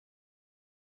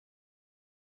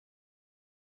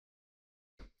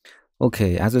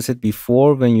Okay, as I said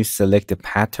before, when you select the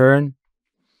pattern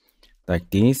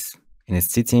like this in the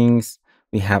settings,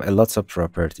 we have a lot of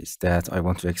properties that I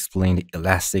want to explain the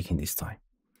elastic in this time.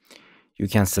 You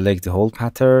can select the whole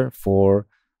pattern for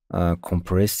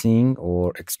compressing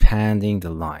or expanding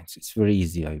the lines. It's very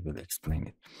easy. I will explain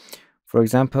it. For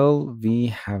example, we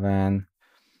have a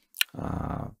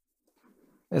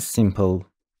simple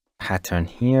pattern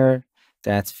here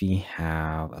that we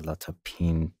have a lot of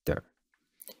pin there.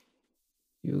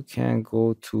 You can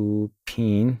go to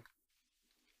pin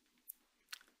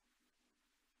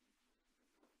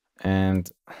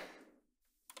and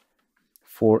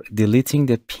for deleting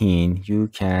the pin, you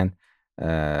can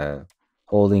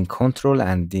holding Control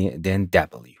and then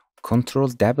W. Control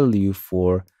W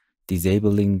for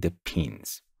disabling the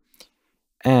pins.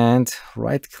 And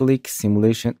right-click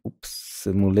simulation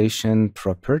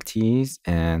properties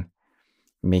and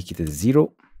make it a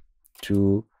 0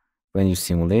 to when you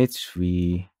simulate,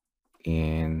 we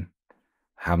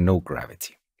have no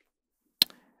gravity.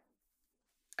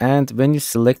 And when you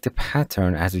select the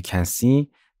pattern, as you can see,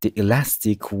 the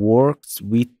elastic works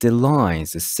with the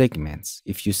lines, the segments.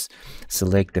 If you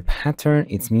select the pattern,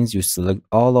 it means you select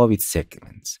all of its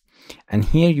segments. And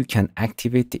here you can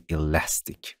activate the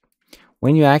elastic.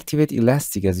 When you activate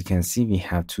elastic, as you can see, we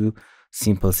have two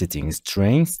simple settings.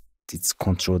 Strength, it's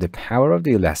control the power of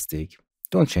the elastic.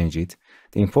 Don't change it.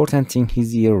 The important thing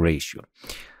is your ratio.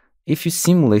 If you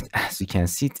simulate, as you can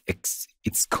see,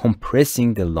 it's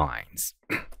compressing the lines.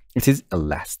 It is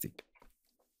elastic.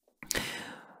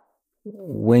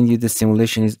 When the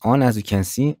simulation is on, as you can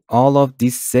see, all of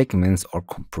these segments are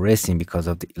compressing because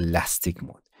of the elastic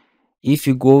mode. If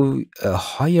you go a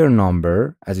higher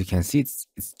number, as you can see, it's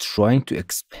trying to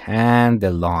expand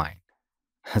the line.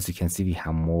 As you can see, we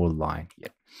have more line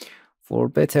here. For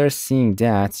better seeing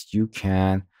that, you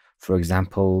can, for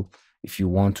example, if you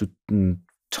want to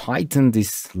tighten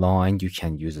this line, you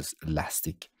can use this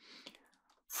elastic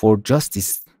for just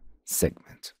this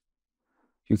segment.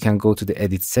 You can go to the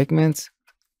edit segment,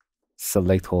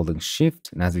 select holding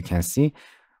shift, and as you can see,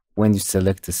 when you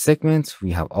select the segment,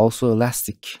 we have also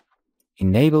elastic.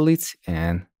 Enable it,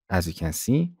 and as you can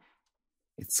see,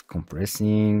 it's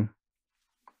compressing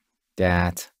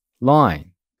that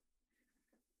line,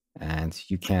 and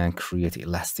you can create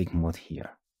elastic mode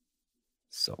here.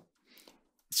 So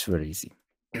it's very easy.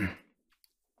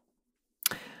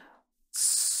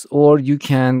 Or you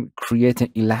can create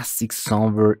an elastic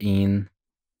somewhere in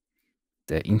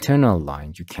the internal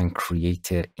line. You can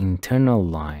create an internal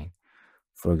line,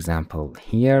 for example,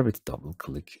 here with double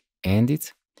click, end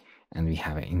it. And we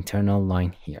have an internal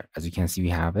line here. As you can see,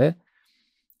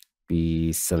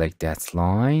 we select that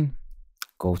line,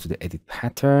 go to the edit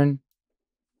pattern,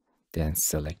 then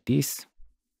select this.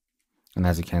 And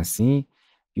as you can see,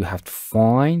 you have to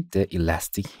find the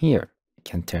elastic here. You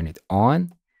can turn it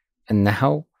on. And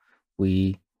now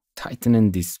we tighten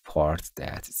in this part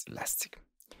that is elastic.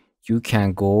 You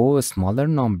can go a smaller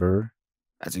number.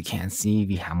 As you can see,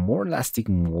 we have more elastic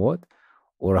mode,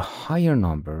 or a higher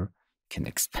number can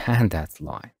expand that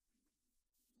line.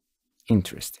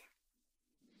 Interesting.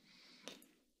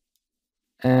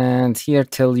 And here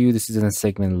tell you this is a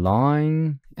segment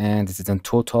line and this is a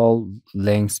total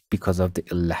length because of the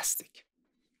elastic.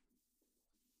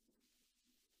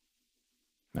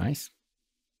 Nice.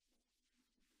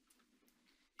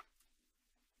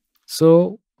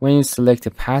 So when you select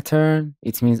a pattern,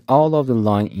 it means all of the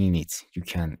line in it you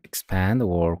can expand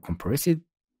or compress it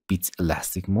with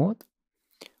elastic mode,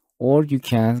 or you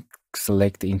can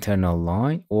select the internal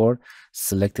line or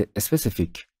select a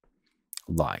specific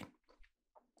line.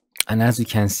 And as you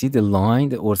can see, the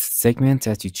line or segment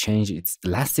that you change its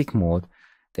elastic mode,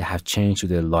 they have changed to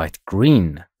the light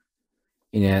green.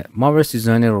 In a Marvelous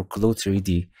Designer or Glow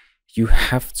 3D, you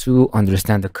have to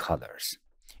understand the colors.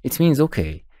 It means,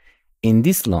 okay, in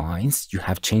these lines, you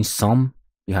have changing some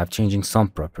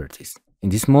properties. In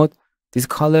this mode, this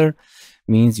color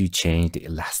means you change the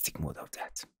elastic mode of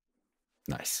that.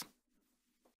 Nice.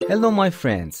 Hello, my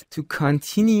friends. To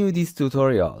continue these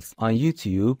tutorials on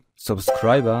YouTube,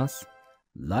 subscribe us,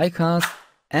 like us,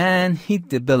 and hit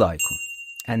the bell icon.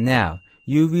 And now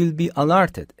you will be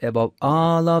alerted about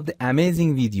all of the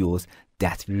amazing videos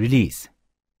that we release.